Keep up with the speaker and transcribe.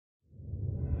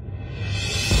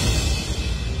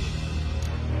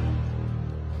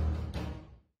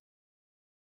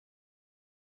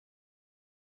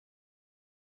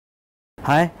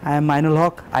Hi, I am Mainul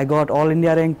Haque. I got All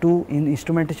India Rank 2 in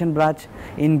Instrumentation branch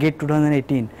in GATE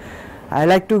 2018. I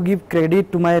like to give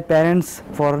credit to my parents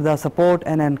for the support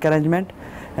and encouragement,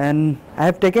 and I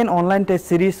have taken online test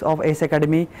series of ACE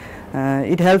Academy.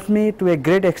 It helps me to a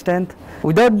great extent.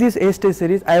 Without this ACE test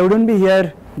series, I wouldn't be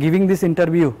here giving this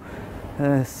interview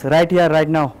right here, right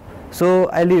now. So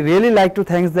I really like to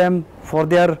thank them for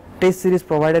their test series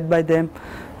provided by them.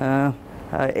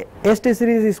 ACE test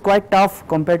series is quite tough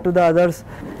compared to the others,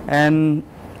 and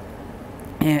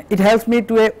it helps me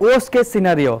to a worst case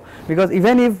scenario, because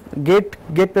even if gate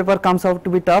paper comes out to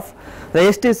be tough, the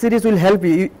ACE test series will help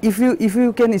you. If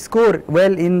you can score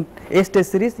well in ACE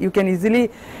test series, you can easily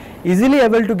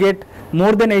able to get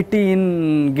more than 80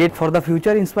 in GATE. For the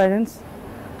future aspirants,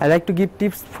 I like to give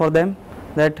tips for them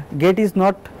that GATE is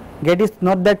not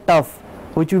that tough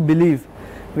which you believe,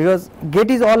 because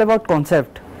GATE is all about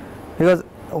concept. Because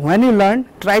when you learn,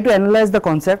 try to analyze the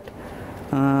concept.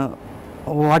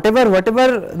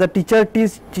 Whatever the teacher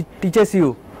teaches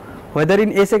you, whether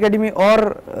in ACE Academy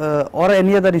or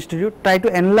any other institute, try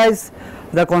to analyze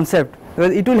the concept,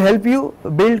 because it will help you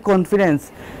build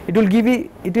confidence. It will give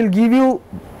you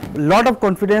lot of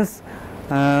confidence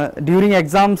during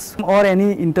exams or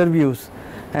any interviews.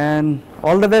 And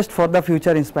all the best for the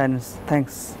future aspirants.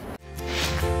 Thanks.